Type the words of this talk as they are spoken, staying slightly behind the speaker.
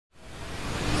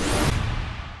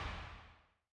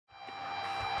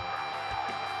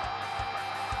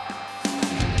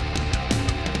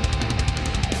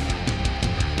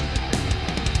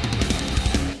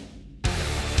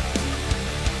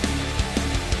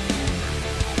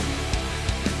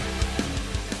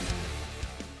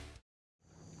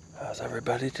How's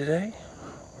everybody today?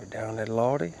 We're down at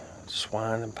Lordy,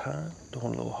 Swine and Pine, doing a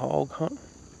little hog hunting,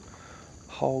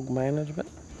 hog management.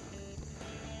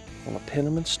 I'm gonna pin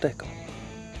them and stick them.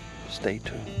 Stay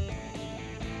tuned.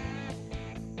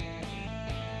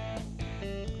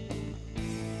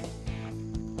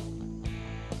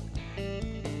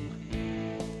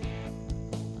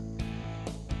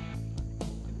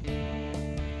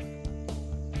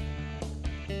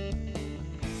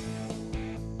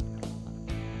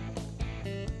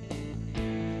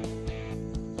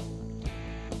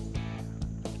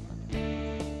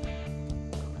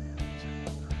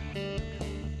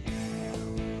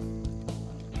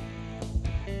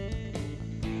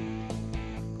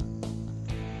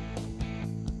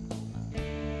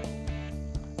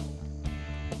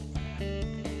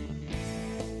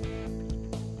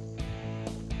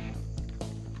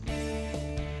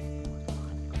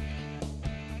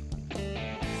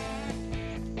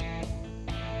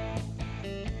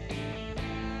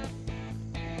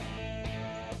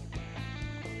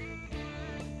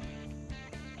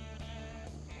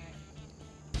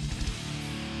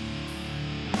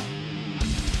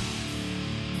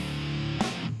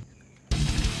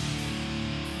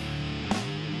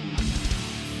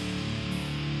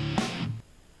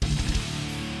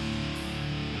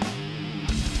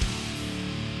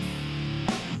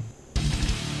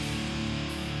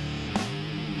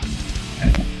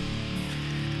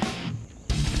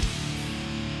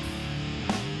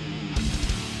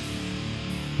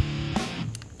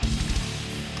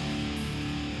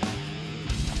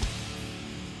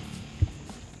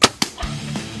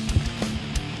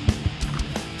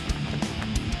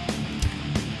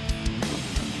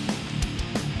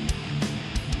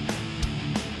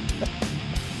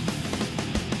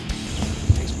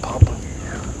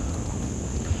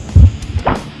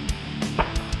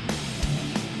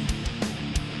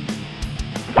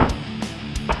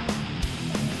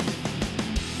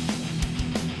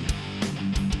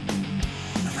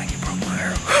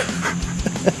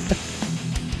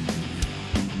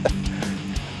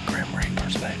 Grim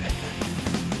Reapers, baby.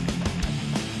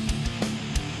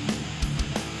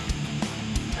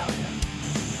 Hell yeah.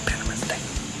 Pin them and stick them.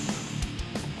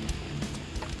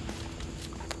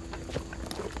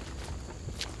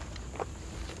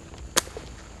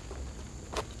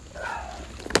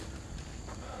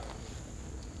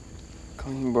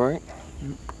 Clean break.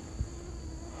 Yep.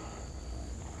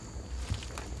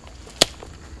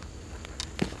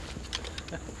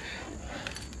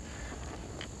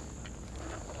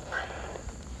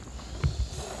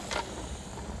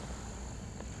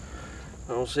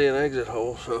 I don't see an exit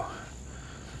hole, so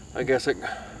I guess it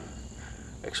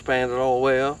expanded all the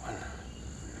way up.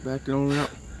 Backed it on up.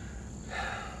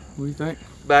 What do you think?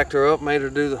 Backed her up, made her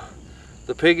do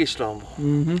the piggy stumble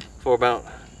for about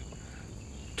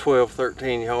 12,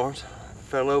 13 yards.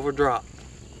 Fell over, dropped.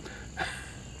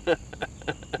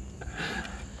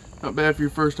 Not bad for your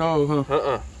first hog,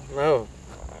 huh? No.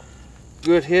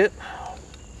 Good hit,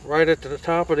 right at the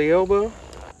top of the elbow.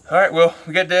 All right, well,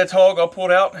 we got Dad's hog all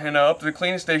pulled out and up to the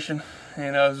cleaning station,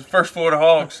 and it was his first Florida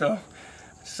hog, so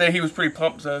to say he was pretty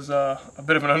pumped is a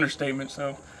bit of an understatement.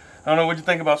 So I don't know, what'd you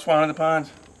think about Swine in the Pines?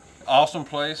 Awesome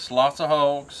place, lots of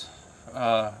hogs,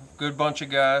 good bunch of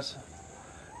guys,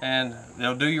 and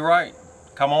they'll do you right.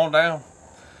 Come on down.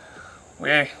 Well,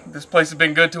 yeah, this place has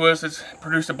been good to us. It's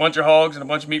produced a bunch of hogs and a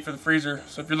bunch of meat for the freezer.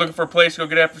 So if you're looking for a place to go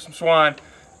get after some swine,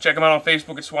 check them out on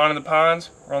Facebook at Swine in the Pines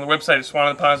or on the website at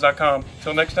swineinthepines.com.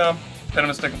 Until next time, pin them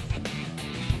and stick them.